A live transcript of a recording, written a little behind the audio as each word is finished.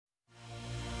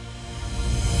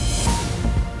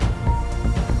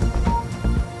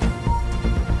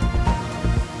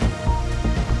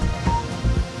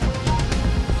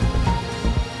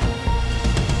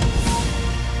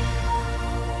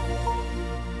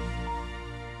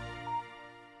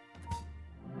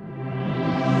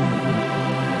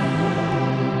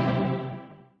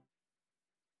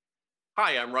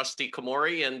Hi, I'm Rusty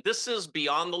Komori, and this is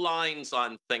Beyond the Lines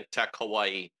on ThinkTech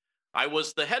Hawaii. I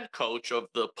was the head coach of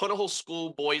the Punahou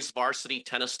School boys varsity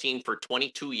tennis team for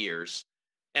 22 years,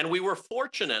 and we were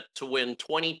fortunate to win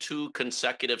 22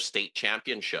 consecutive state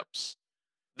championships.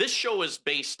 This show is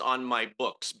based on my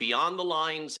books, Beyond the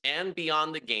Lines and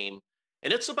Beyond the Game,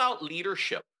 and it's about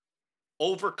leadership,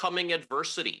 overcoming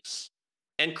adversities,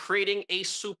 and creating a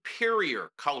superior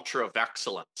culture of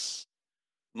excellence.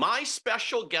 My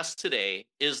special guest today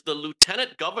is the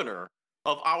Lieutenant Governor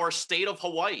of our state of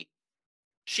Hawaii.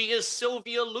 She is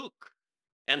Sylvia Luke.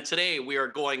 And today we are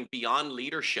going beyond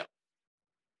leadership.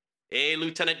 Hey,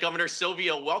 Lieutenant Governor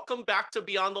Sylvia, welcome back to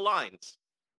Beyond the Lines.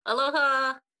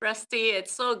 Aloha, Rusty.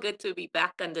 It's so good to be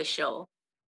back on the show.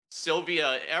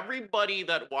 Sylvia, everybody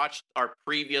that watched our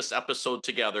previous episode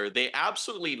together, they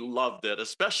absolutely loved it,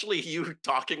 especially you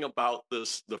talking about the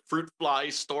fruit fly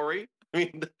story. I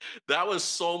mean, that was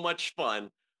so much fun.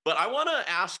 But I want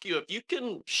to ask you if you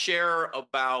can share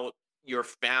about your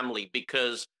family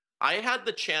because I had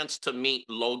the chance to meet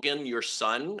Logan, your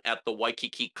son, at the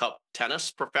Waikiki Cup tennis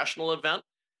professional event,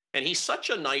 and he's such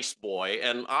a nice boy,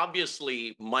 and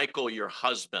obviously Michael, your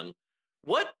husband.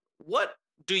 What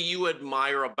do you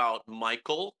admire about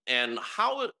Michael, and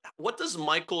what does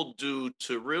Michael do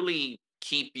to really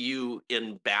keep you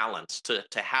in balance, to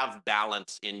have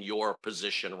balance in your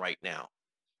position right now?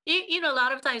 A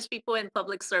lot of times people in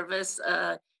public service,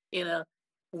 you know,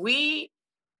 we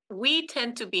we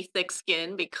tend to be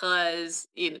thick-skinned because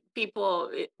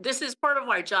this is part of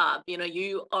our job.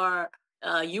 You are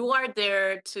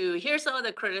there to hear some of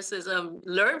the criticism,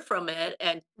 learn from it,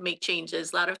 and make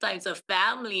changes. A lot of times, the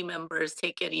family members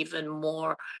take it even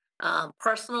more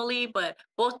personally. But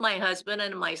both my husband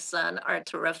and my son are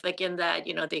terrific in that.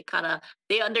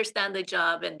 They understand the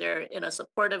job and they're in a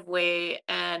supportive way.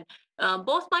 And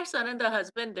both my son and the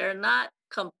husband, they're not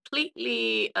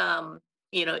completely,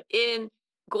 in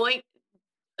going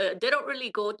they don't really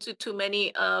go to too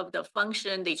many of the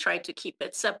function. They try to keep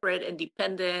it separate,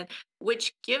 independent,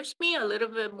 which gives me a little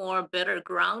bit more better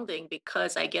grounding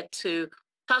because I get to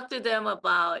talk to them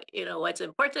about, what's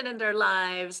important in their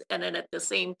lives. And then at the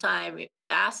same time,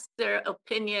 ask their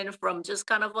opinion from just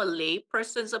kind of a lay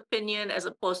person's opinion as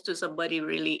opposed to somebody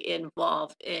really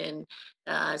involved in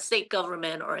state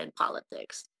government or in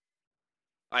politics.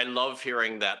 I love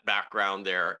hearing that background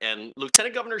there. And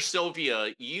Lieutenant Governor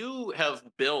Sylvia, you have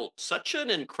built such an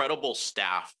incredible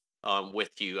staff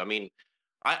with you. I mean,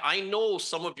 I know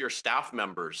some of your staff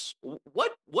members.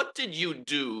 What did you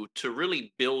do to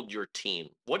really build your team?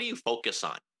 What do you focus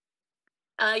on?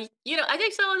 I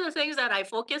think some of the things that I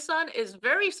focus on is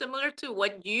very similar to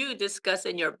what you discuss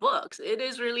in your books. It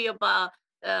is really about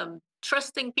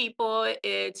trusting people,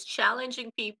 it's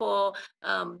challenging people,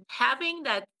 having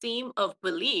that theme of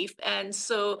belief. And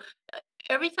so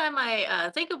every time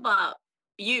I think about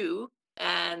you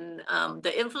and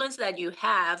the influence that you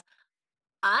have,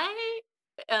 I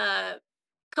uh,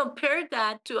 compare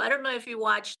that to, I don't know if you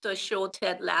watched the show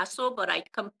Ted Lasso, but I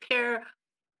compare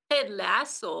Ted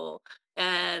Lasso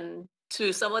and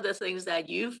to some of the things that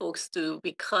you folks do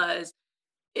because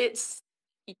it's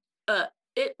uh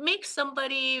it makes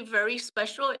somebody very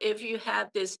special if you have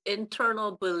this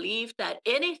internal belief that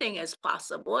anything is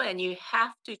possible and you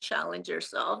have to challenge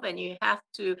yourself and you have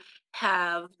to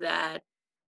have that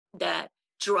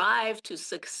drive to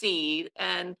succeed.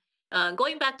 And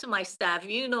going back to my staff,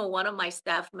 one of my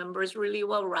staff members really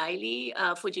well, Riley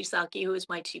Fujisaki, who is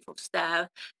my chief of staff,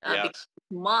 because Yes.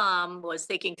 mom was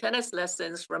taking tennis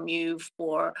lessons from you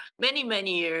for many,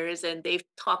 many years, and they've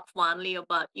talked fondly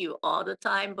about you all the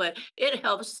time. But it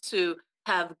helps to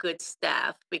have good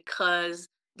staff because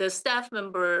the staff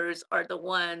members are the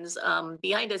ones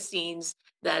behind the scenes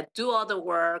that do all the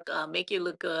work, make you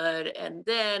look good, and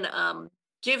then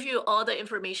give you all the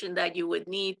information that you would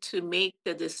need to make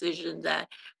the decision that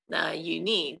you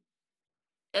need.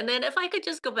 And then if I could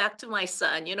just go back to my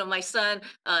son, my son,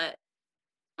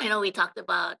 we talked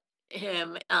about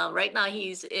him. Right now,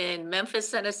 he's in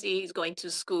Memphis, Tennessee. He's going to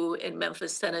school in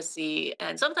Memphis, Tennessee.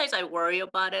 And sometimes I worry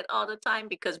about it all the time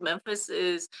because Memphis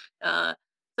is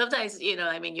sometimes,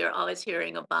 I mean, you're always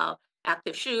hearing about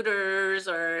active shooters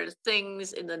or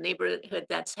things in the neighborhood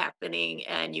that's happening.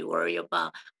 And you worry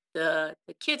about the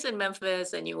kids in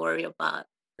Memphis and you worry about,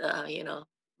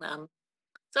 um,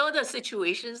 some of the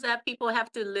situations that people have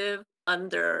to live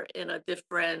under in a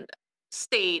different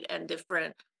state and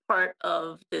different part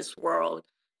of this world.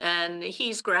 And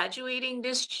he's graduating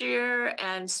this year,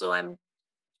 and so I'm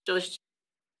just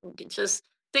just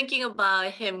thinking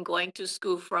about him going to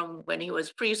school from when he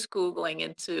was preschool, going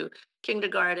into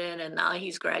kindergarten, and now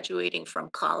he's graduating from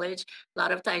college. A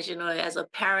lot of times, as a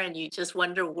parent, you just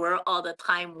wonder where all the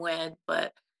time went,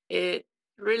 but it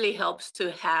really helps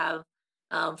to have,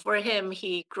 for him,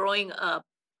 he growing up,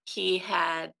 he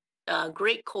had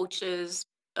great coaches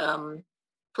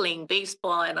playing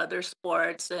baseball and other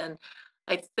sports. And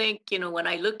I think, when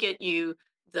I look at you,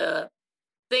 the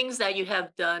things that you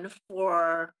have done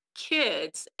for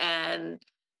kids and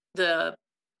the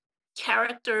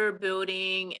character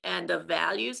building and the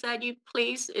values that you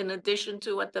place in addition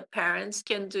to what the parents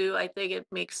can do, I think it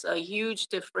makes a huge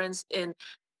difference in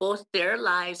both their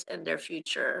lives and their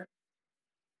future.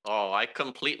 Oh, I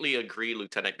completely agree,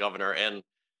 Lieutenant Governor. And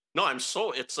no,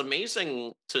 it's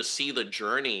amazing to see the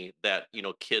journey that,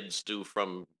 kids do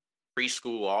from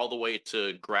preschool all the way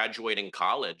to graduating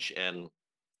college and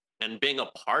being a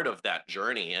part of that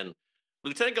journey. And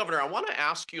Lieutenant Governor, I want to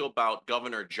ask you about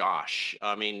Governor Josh.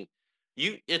 I mean,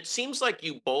 it seems like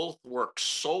you both work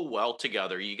so well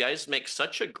together. You guys make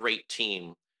such a great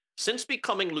team. Since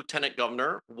becoming Lieutenant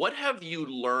Governor, what have you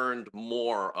learned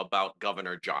more about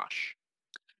Governor Josh?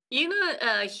 He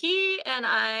and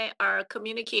I are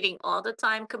communicating all the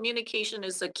time. Communication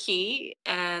is a key,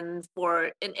 and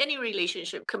for in any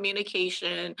relationship,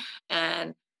 communication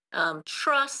and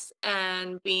trust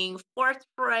and being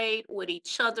forthright with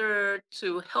each other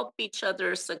to help each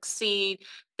other succeed.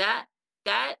 That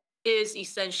that is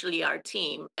essentially our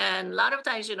team. And a lot of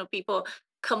times, people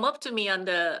come up to me on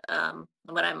the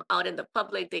when I'm out in the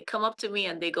public, they come up to me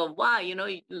and they go, "Wow,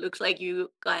 it looks like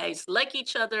you guys like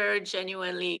each other,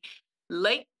 genuinely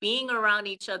like being around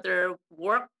each other,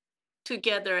 work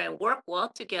together and work well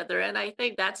together." And I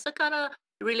think that's the kind of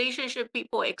relationship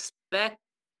people expect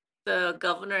the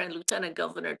governor and lieutenant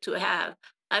governor to have.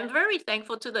 I'm very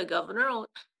thankful to the governor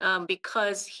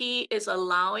because he is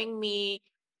allowing me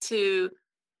to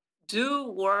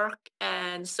do work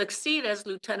and succeed as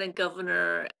lieutenant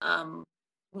governor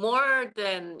more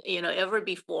than ever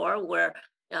before, where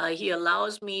he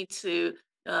allows me to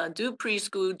do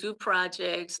preschool, do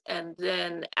projects, and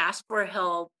then ask for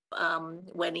help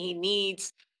when he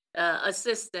needs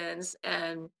assistance.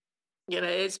 And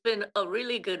it's been a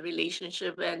really good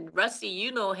relationship. And Rusty,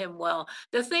 you know him well.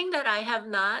 The thing that I have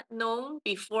not known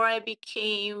before I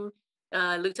became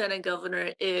lieutenant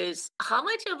governor is how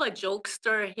much of a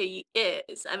jokester he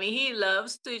is. I mean, he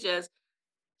loves to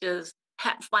just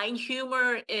find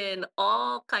humor in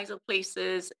all kinds of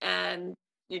places and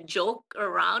you joke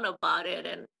around about it.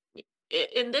 And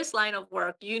in this line of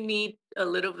work, you need a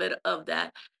little bit of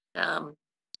that um,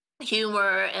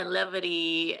 humor and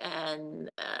levity and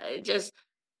just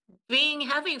being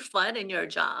having fun in your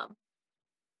job.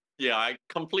 Yeah, I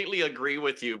completely agree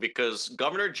with you because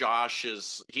Governor Josh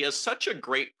he has such a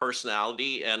great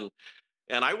personality and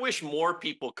I wish more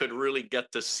people could really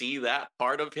get to see that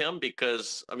part of him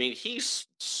because I mean he's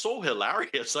so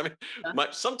hilarious. I mean,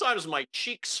 sometimes my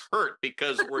cheeks hurt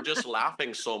because we're just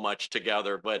laughing so much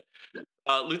together. But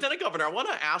Lieutenant Governor, I want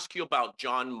to ask you about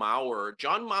John Maurer.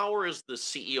 John Maurer is the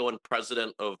CEO and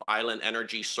president of Island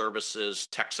Energy Services,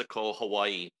 Texaco,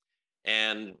 Hawaii,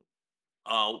 and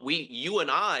you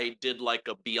and I did like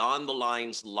a Beyond the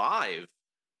Lines live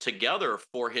together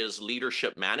for his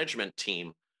leadership management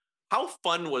team. How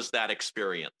fun was that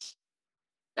experience?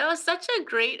 That was such a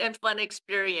great and fun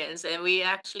experience. And we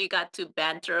actually got to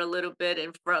banter a little bit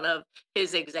in front of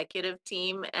his executive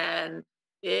team. And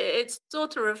it's so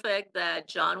terrific that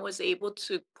John was able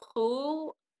to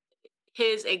pull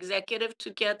his executive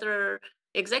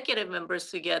members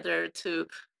together to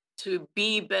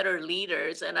be better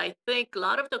leaders. And I think a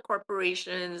lot of the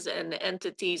corporations and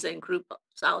entities and groups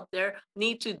out there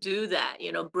need to do that,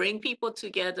 bring people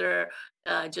together,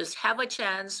 just have a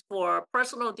chance for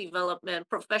personal development,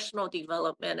 professional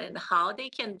development, and how they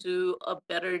can do a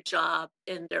better job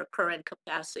in their current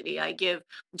capacity. I give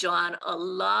John a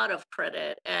lot of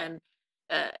credit. And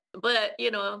but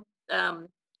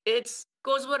it's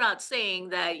goes without saying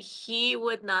that he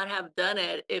would not have done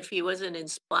it if he wasn't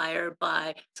inspired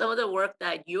by some of the work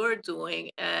that you're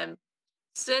doing. And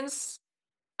since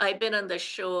I've been on the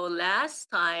show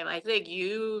last time, I think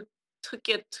you took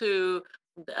it to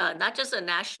not just a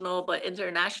national but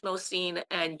international scene,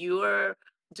 and you're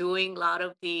doing a lot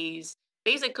of these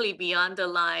basically beyond the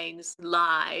lines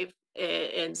live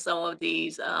in some of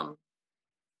these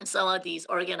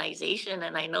organizations.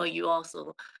 And I know you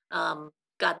also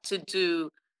got to do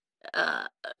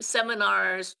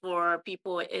seminars for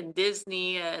people in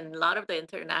Disney and a lot of the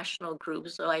international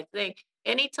groups. So I think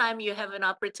anytime you have an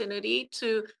opportunity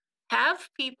to have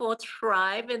people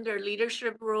thrive in their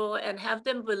leadership role and have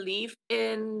them believe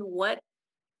in what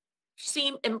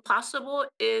seem impossible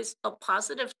is a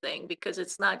positive thing because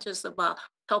it's not just about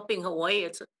helping Hawaii,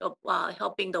 it's about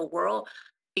helping the world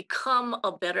become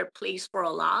a better place for a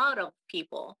lot of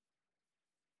people.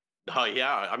 Oh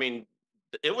yeah, I mean,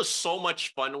 it was so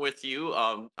much fun with you.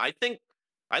 I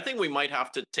think we might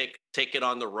have to take it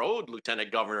on the road,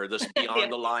 Lieutenant Governor. This Yeah.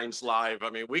 Beyond the Lines live. I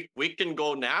mean, we can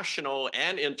go national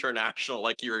and international,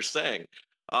 like you were saying.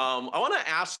 I want to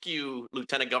ask you,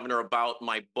 Lieutenant Governor, about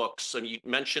my books, and you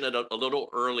mentioned it a little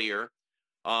earlier.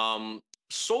 Um,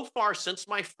 so far, since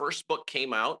my first book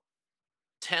came out,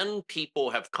 10 people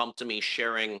have come to me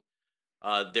sharing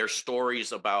their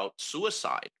stories about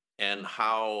suicide and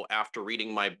how, after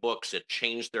reading my books, it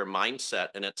changed their mindset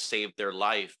and it saved their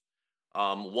life.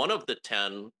 One of the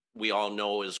 10 we all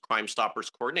know is Crime Stoppers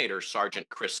coordinator, Sergeant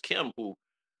Chris Kim, who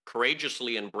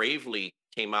courageously and bravely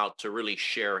came out to really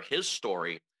share his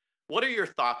story. What are your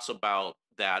thoughts about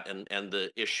that and the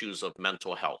issues of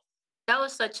mental health? That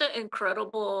was such an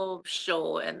incredible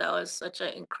show, and that was such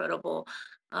an incredible.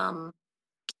 Um,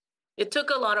 it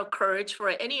took a lot of courage for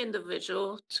any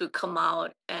individual to come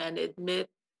out and admit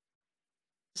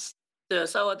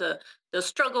some of the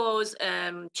struggles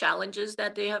and challenges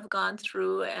that they have gone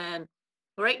through. And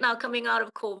right now, coming out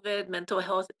of COVID, mental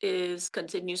health is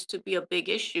continues to be a big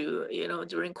issue. You know,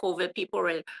 during COVID, people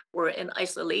were in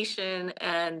isolation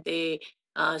and they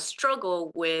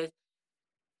struggle with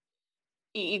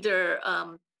either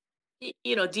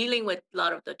dealing with a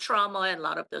lot of the trauma and a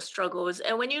lot of the struggles.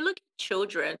 And when you look at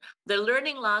children, the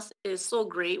learning loss is so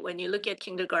great when you look at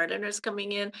kindergarteners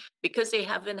coming in because they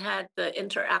haven't had the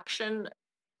interaction.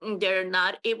 They're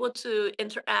not able to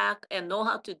interact and know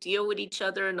how to deal with each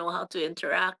other, know how to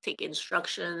interact, take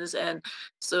instructions. And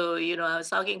so, I was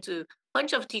talking to a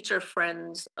bunch of teacher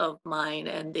friends of mine,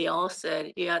 and they all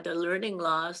said, yeah, the learning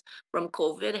loss from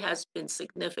COVID has been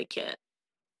significant.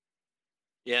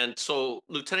 And so,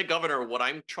 Lieutenant Governor, what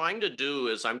I'm trying to do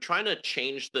is I'm trying to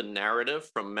change the narrative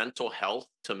from mental health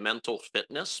to mental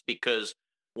fitness because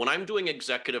when I'm doing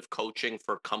executive coaching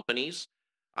for companies,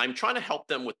 I'm trying to help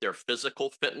them with their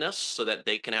physical fitness so that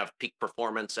they can have peak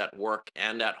performance at work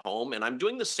and at home. And I'm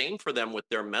doing the same for them with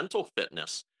their mental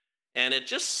fitness. And it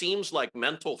just seems like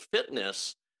mental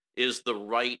fitness is the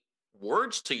right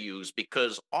words to use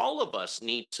because all of us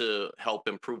need to help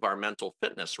improve our mental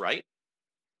fitness, right?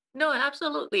 No,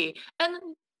 absolutely. And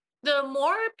the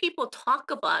more people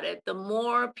talk about it, the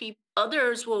more people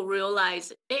others will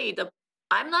realize, hey, the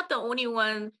I'm not the only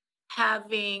one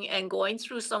having and going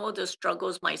through some of the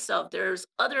struggles myself. There's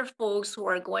other folks who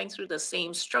are going through the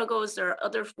same struggles. There are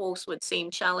other folks with same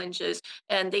challenges,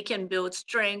 and they can build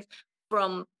strength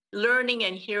from learning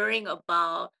and hearing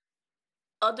about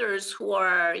others who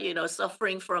are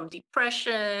suffering from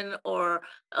depression or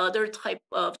other type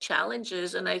of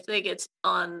challenges. And I think it's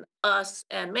on us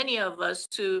and many of us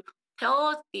to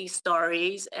tell these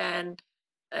stories and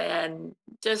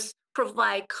just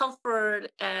provide comfort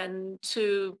and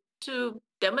to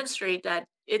demonstrate that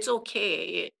it's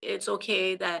okay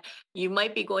that you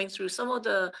might be going through some of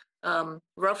the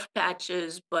rough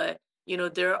patches, but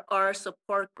there are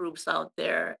support groups out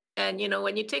there. And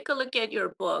when you take a look at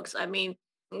your books, I mean,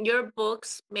 your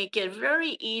books make it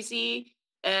very easy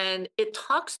and it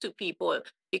talks to people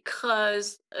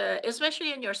because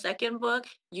especially in your second book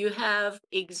you have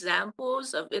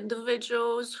examples of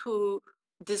individuals who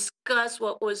discuss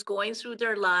what was going through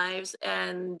their lives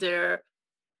and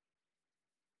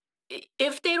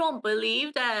if they don't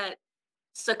believe that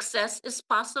success is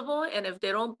possible and if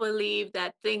they don't believe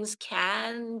that things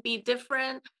can be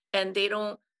different and they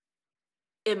don't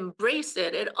embrace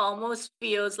it, it almost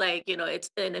feels like, it's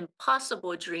an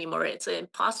impossible dream or it's an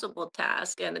impossible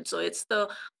task. And so it's the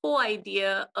whole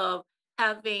idea of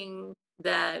having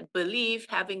that belief,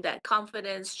 having that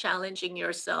confidence, challenging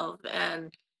yourself.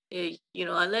 And,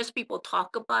 unless people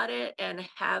talk about it and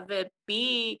have it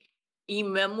be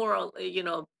immemorial,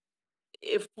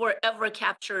 if forever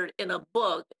captured in a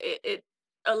book, it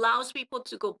allows people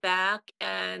to go back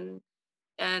and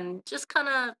just kind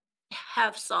of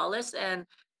have solace and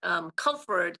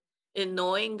comfort in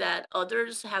knowing that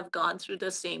others have gone through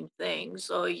the same thing.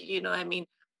 So, I mean,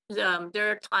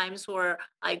 there are times where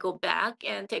I go back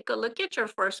and take a look at your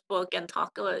first book and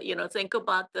talk, think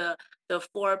about the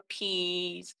four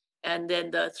P's and then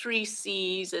the three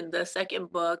C's in the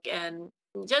second book, and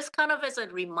just kind of as a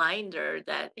reminder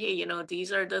that hey,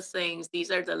 these are the things,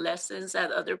 these are the lessons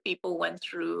that other people went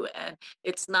through, and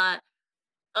it's not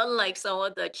unlike some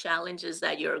of the challenges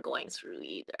that you're going through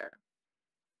either.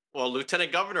 Well,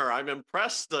 Lieutenant Governor, I'm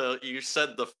impressed. You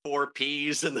said the four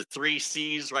P's and the three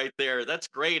C's right there. That's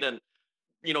great. And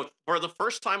for the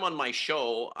first time on my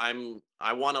show,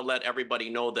 I want to let everybody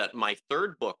know that my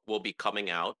third book will be coming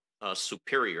out,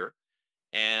 Superior,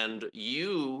 and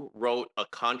you wrote a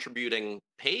contributing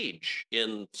page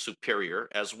in Superior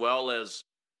as well as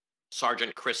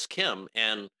Sergeant Chris Kim,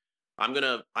 and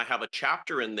I have a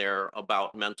chapter in there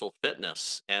about mental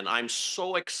fitness, and I'm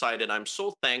so excited. I'm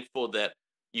so thankful that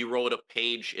you wrote a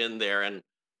page in there. And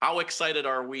how excited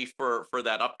are we for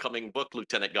that upcoming book,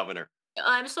 Lieutenant Governor?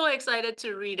 I'm so excited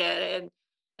to read it,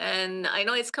 and I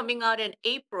know it's coming out in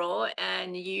April,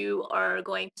 and you are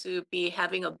going to be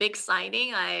having a big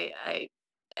signing. I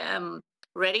am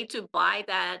ready to buy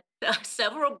that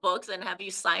several books and have you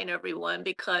sign everyone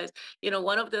because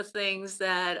one of the things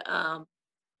that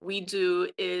we do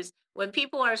is when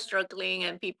people are struggling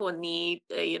and people need,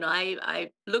 I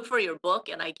look for your book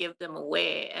and I give them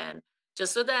away, and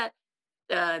just so that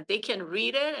they can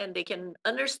read it and they can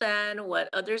understand what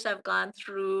others have gone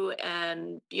through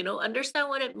and understand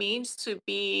what it means to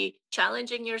be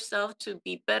challenging yourself to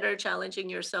be better, challenging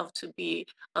yourself to be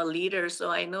a leader.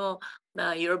 So I know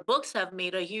your books have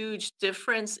made a huge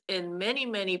difference in many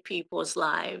many people's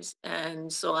lives,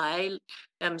 and so I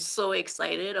am so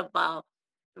excited about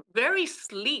very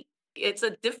sleek. It's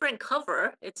a different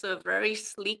cover. It's a very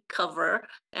sleek cover,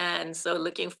 and so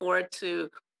looking forward to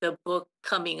the book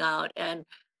coming out. And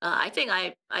I think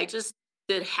I just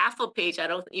did half a page. I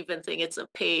don't even think it's a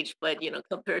page, but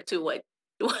compared to what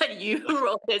what you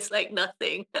wrote, it's like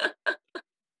nothing.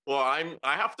 Well,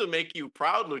 I have to make you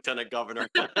proud, Lieutenant Governor.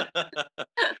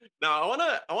 Now,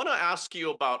 I wanna ask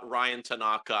you about Ryan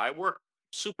Tanaka. I work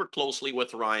super closely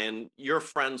with Ryan. You're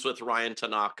friends with Ryan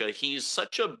Tanaka. He's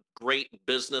such a great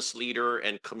business leader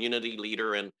and community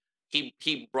leader, and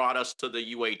he brought us to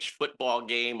the UH football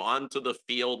game onto the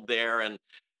field there, and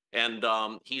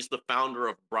he's the founder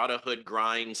of Brotherhood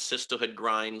Grinds, Sisterhood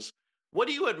Grinds. What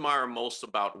do you admire most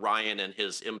about Ryan and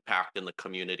his impact in the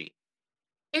community?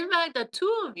 In fact, the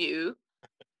two of you,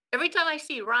 every time I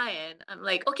see Ryan, I'm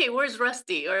like, okay, where's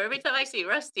Rusty? Or every time I see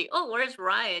Rusty, oh, where's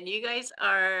Ryan? You guys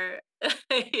are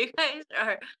you guys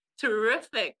are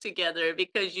terrific together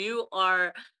because you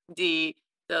are the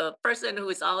the person who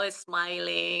is always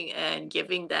smiling and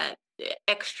giving that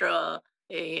extra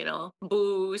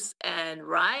boost. And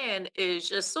Ryan is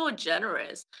just so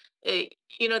generous. Eh,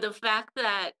 the fact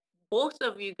that both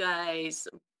of you guys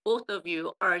both of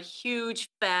you are huge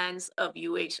fans of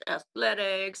UH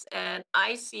athletics, and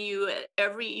I see you at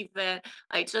every event.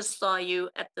 I just saw you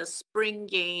at the spring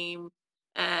game,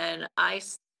 and I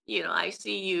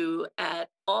see you at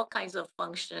all kinds of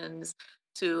functions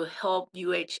to help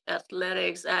UH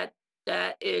athletics. That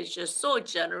is just so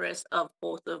generous of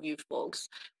both of you folks.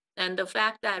 And the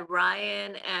fact that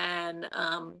Ryan and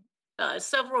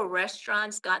several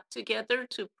restaurants got together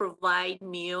to provide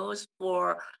meals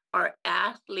for our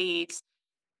athletes.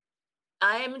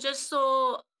 I'm just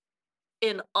so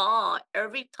in awe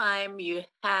every time you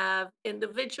have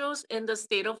individuals in the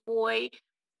state of Hawaii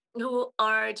who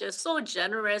are just so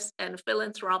generous and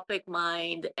philanthropic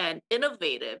mind and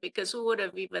innovative, because who would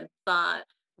have even thought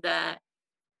that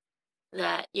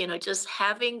just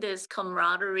having this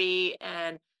camaraderie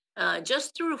and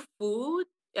just through food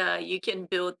you can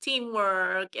build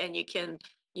teamwork, and you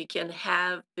can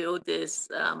have build this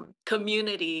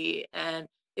community. And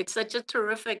it's such a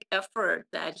terrific effort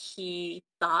that he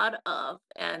thought of,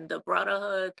 and the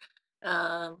brotherhood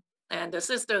um, and the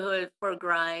sisterhood for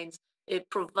grinds, it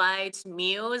provides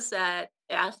meals that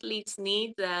athletes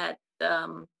need, that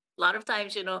a lot of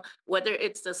times, whether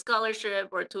it's the scholarship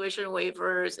or tuition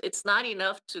waivers, it's not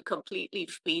enough to completely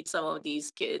feed some of these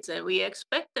kids. And we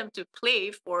expect them to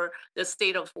play for the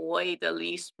state of Hawaii. The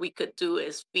least we could do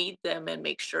is feed them and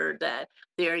make sure that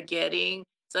they're getting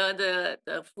some of the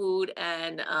food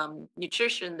and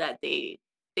nutrition that they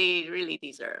really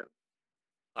deserve.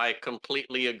 I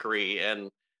completely agree. And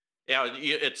yeah,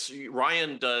 it's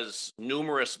Ryan does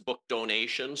numerous book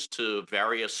donations to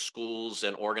various schools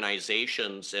and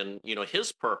organizations, and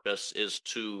his purpose is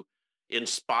to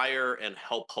inspire and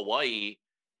help Hawaii,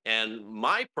 and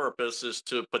my purpose is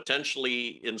to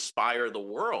potentially inspire the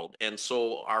world. And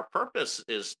so our purpose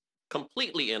is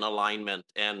completely in alignment,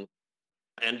 and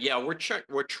yeah,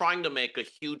 we're trying to make a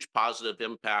huge positive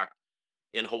impact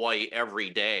in Hawaii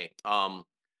every day.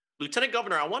 Lieutenant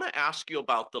Governor, I want to ask you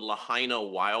about the Lahaina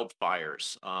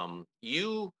wildfires.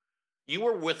 You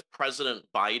were with President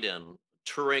Biden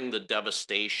touring the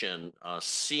devastation,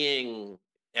 seeing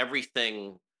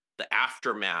everything, the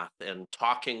aftermath, and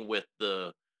talking with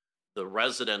the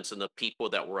residents and the people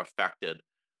that were affected.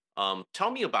 Tell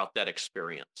me about that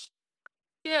experience.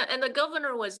 Yeah, and the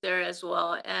governor was there as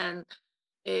well. And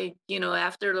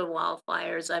After the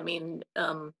wildfires, I mean,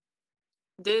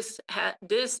 this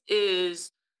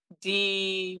is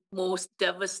the most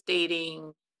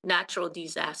devastating natural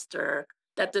disaster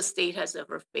that the state has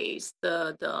ever faced.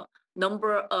 The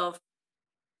number of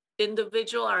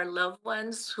our loved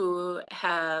ones who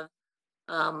have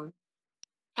um,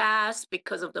 passed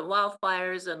because of the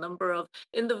wildfires, a number of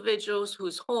individuals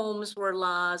whose homes were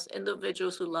lost,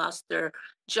 individuals who lost their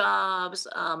jobs,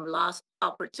 lost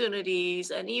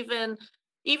opportunities, and even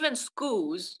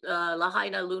schools.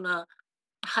 Lahaina Luna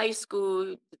High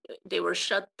School, they were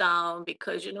shut down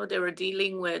because they were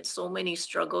dealing with so many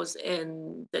struggles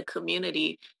in the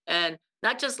community, and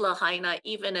not just Lahaina,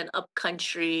 even in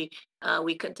upcountry,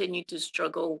 we continue to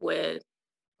struggle with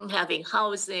having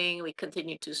housing. We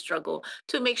continue to struggle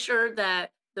to make sure that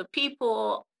the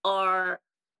people are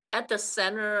at the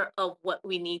center of what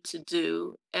we need to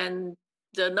do. And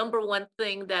the number one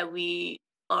thing that we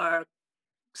are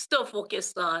still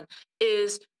focused on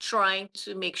is trying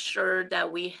to make sure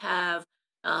that we have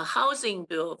housing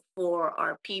built for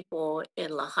our people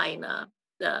in Lahaina.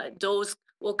 Those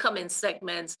will come in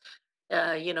segments.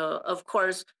 Of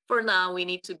course, for now, we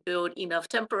need to build enough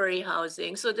temporary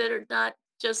housing so they're not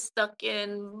just stuck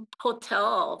in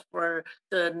hotel for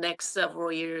the next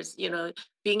several years.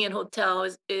 Being in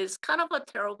hotels is kind of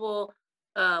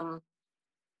a um,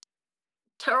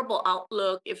 terrible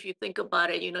outlook if you think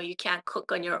about it. You can't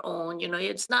cook on your own.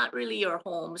 It's not really your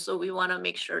home. So we want to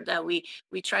make sure that we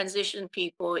transition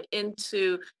people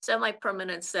into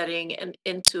semi-permanent setting and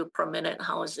into permanent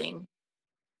housing.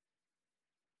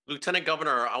 Lieutenant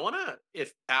Governor, I want to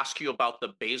if ask you about the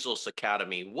Bezos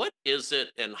Academy. What is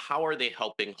it and how are they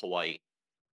helping Hawaii?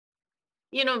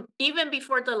 Even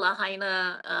before the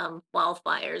Lahaina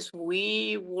wildfires,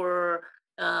 we were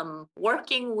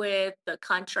working with the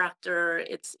contractor,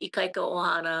 it's Ikaika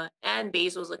Ohana and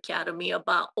Bezos Academy,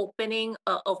 about opening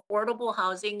an affordable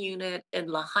housing unit in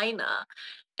Lahaina.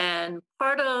 And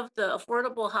part of the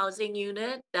affordable housing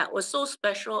unit that was so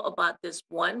special about this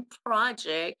one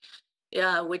project,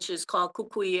 which is called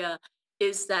Kukuia,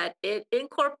 is that it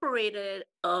incorporated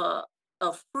a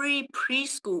free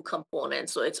preschool component.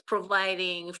 So it's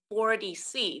providing 40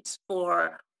 seats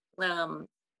um,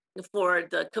 for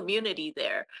the community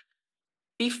there.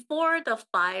 Before the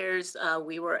fires,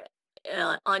 we were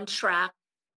on track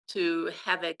to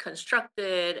have it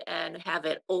constructed and have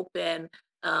it open.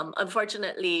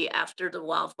 Unfortunately, after the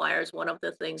wildfires, one of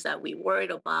the things that we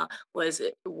worried about was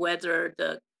whether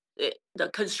the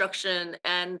construction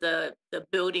and the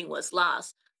building was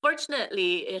lost.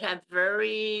 Fortunately, it had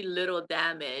very little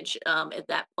damage at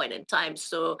that point in time.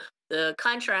 So the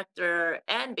contractor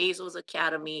and Bezos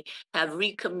Academy have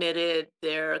recommitted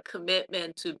their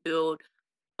commitment to build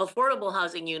affordable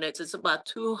housing units. It's about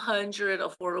 200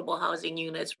 affordable housing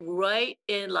units right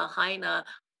in Lahaina,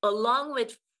 along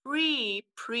with free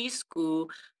preschool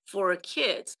for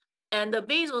kids. And the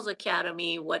Bezos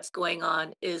Academy, what's going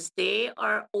on is they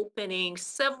are opening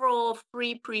several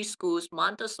free preschools,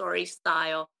 Montessori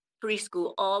style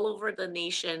preschool, all over the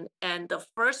nation. And the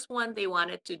first one they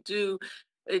wanted to do,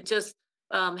 it just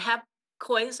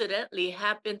coincidentally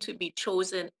happened to be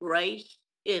chosen right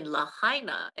in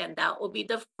Lahaina, and that will be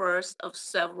the first of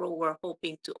several we're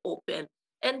hoping to open.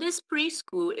 And this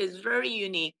preschool is very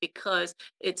unique because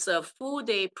it's a full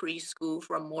day preschool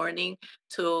from morning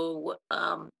to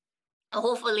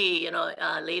hopefully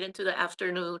late into the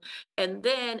afternoon, and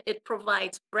then it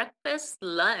provides breakfast,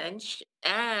 lunch,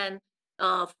 and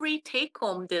free take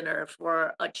home dinner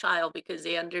for a child because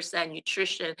they understand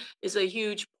nutrition is a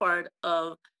huge part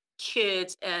of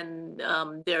kids and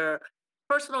their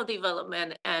personal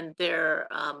development and their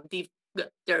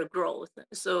growth.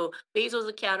 So Bezos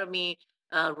Academy,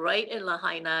 right in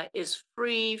Lahaina, is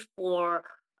free for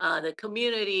the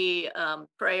community.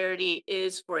 Priority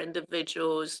is for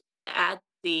individuals at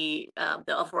the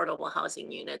affordable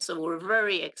housing unit. So we're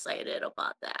very excited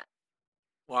about that.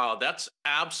 Wow, that's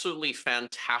absolutely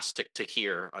fantastic to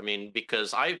hear. I mean,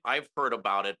 because I've heard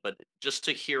about it, but just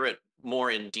to hear it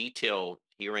more in detail,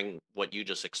 hearing what you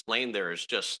just explained there is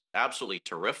just absolutely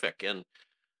terrific. And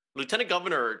Lieutenant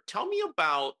Governor, tell me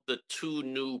about the two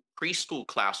new preschool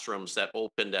classrooms that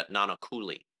opened at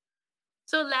Nanakuli.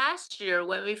 So last year,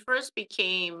 when we first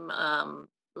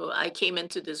well, I came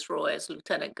into this role as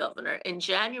lieutenant governor. In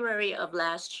January of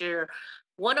last year,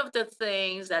 one of the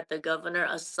things that the governor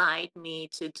assigned me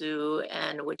to do,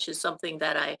 and which is something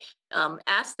that I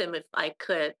asked him if I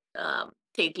could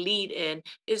take lead in,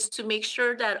 is to make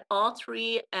sure that all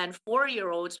 3 and 4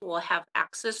 year olds will have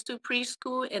access to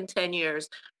preschool in 10 years.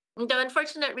 The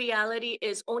unfortunate reality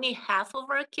is only half of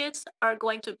our kids are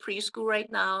going to preschool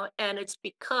right now, and it's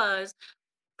because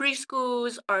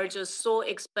preschools are just so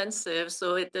expensive,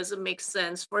 so it doesn't make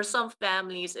sense for some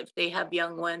families if they have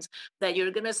young ones that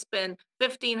you're going to spend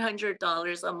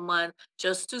 $1,500 a month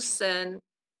just to send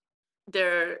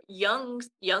their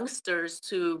youngsters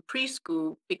to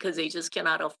preschool because they just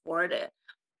cannot afford it.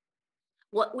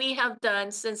 What we have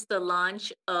done since the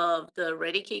launch of the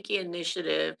Ready Keiki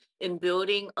initiative in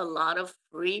building a lot of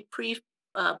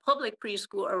public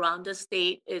preschool around the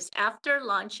state is after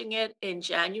launching it in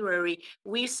January,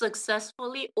 we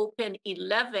successfully opened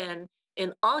 11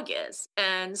 in August.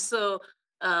 And so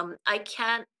I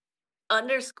can't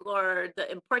underscore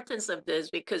the importance of this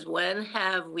because when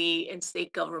have we in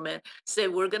state government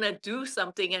said we're going to do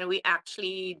something and we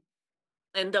actually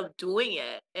end up doing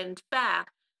it. In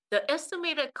fact, the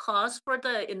estimated cost for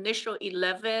the initial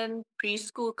 11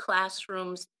 preschool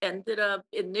classrooms ended up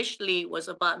initially was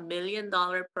about $1 million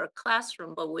per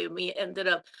classroom. But when we ended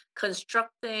up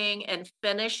constructing and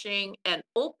finishing and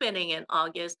opening in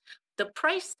August, the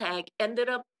price tag ended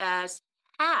up as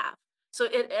half. So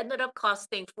it ended up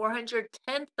costing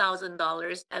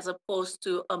 $410,000 as opposed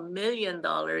to $1 million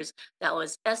that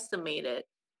was estimated.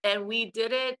 And we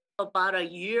did it about a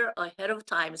year ahead of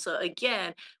time. So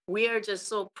again, we are just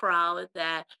so proud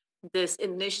that this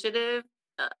initiative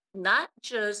not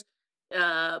just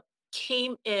uh,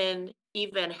 came in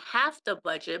even half the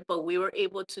budget, but we were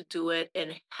able to do it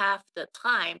in half the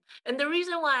time. And the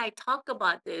reason why I talk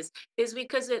about this is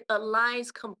because it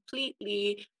aligns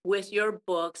completely with your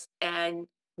books and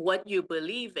what you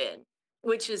believe in,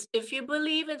 which is if you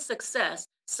believe in success,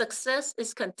 success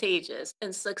is contagious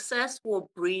and success will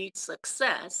breed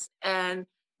success. And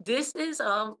this is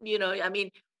I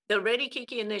mean, the Ready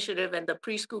Kiki initiative and the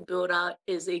preschool build out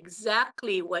is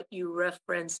exactly what you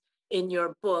reference in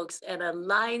your books and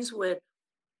aligns with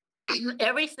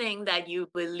everything that you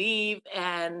believe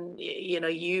and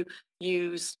you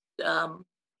um,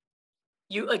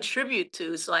 you attribute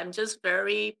to. So I'm just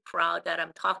very proud that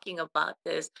I'm talking about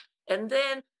this. And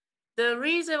then the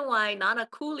reason why Nana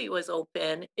Cooley was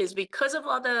open is because of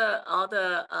all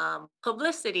the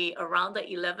publicity around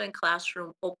the 11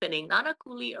 classroom opening. Nana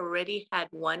Cooley already had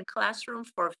one classroom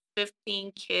for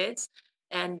 15 kids,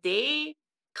 and they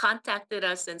contacted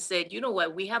us and said, you know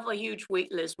what, we have a huge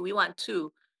wait list. We want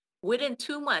two. Within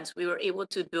 2 months, we were able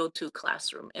to build two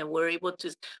classrooms, and we're able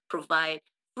to provide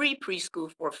free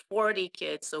preschool for 40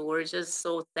 kids. So we're just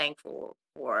so thankful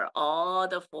for all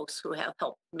the folks who have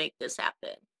helped make this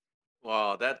happen.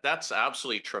 Wow, that's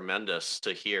absolutely tremendous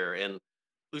to hear. And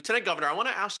Lieutenant Governor, I want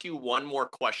to ask you one more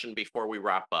question before we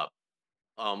wrap up.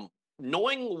 Um,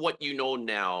 Knowing what you know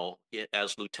now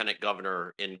as Lieutenant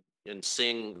Governor in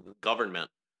seeing government,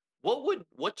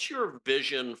 what's your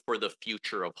vision for the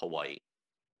future of Hawaii?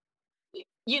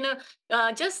 You know,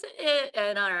 just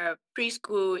in our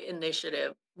preschool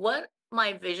initiative, what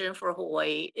my vision for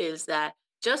Hawaii is that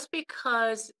just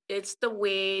because it's the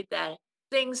way that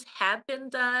things have been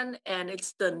done and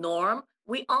it's the norm,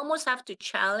 we almost have to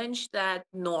challenge that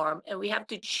norm and we have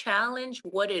to challenge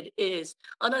what it is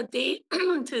on a day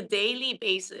to daily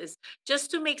basis just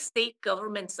to make state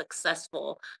government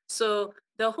successful. So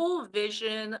the whole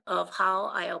vision of how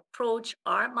I approach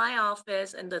my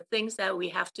office and the things that we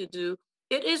have to do,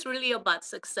 it is really about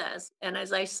success. And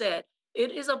as I said,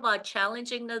 it is about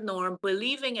challenging the norm,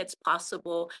 believing it's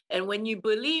possible. And when you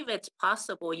believe it's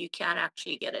possible, you can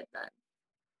actually get it done.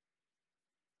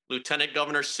 Lieutenant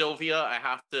Governor Sylvia, I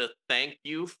have to thank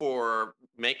you for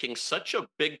making such a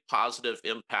big positive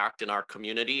impact in our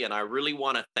community. And I really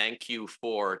want to thank you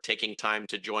for taking time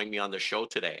to join me on the show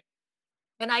today.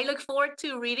 And I look forward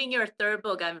to reading your third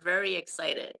book. I'm very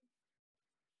excited.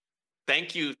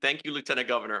 Thank you. Thank you, Lieutenant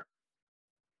Governor.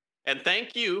 And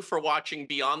thank you for watching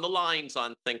Beyond the Lines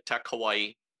on ThinkTech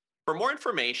Hawaii. For more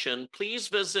information, please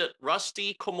visit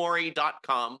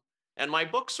rustykomori.com, and my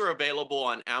books are available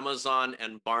on Amazon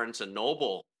and Barnes& and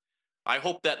Noble. I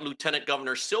hope that Lieutenant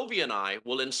Governor Sylvia and I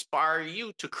will inspire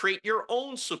you to create your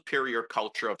own superior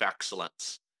culture of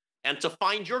excellence and to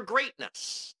find your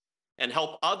greatness and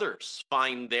help others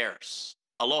find theirs.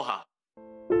 Aloha.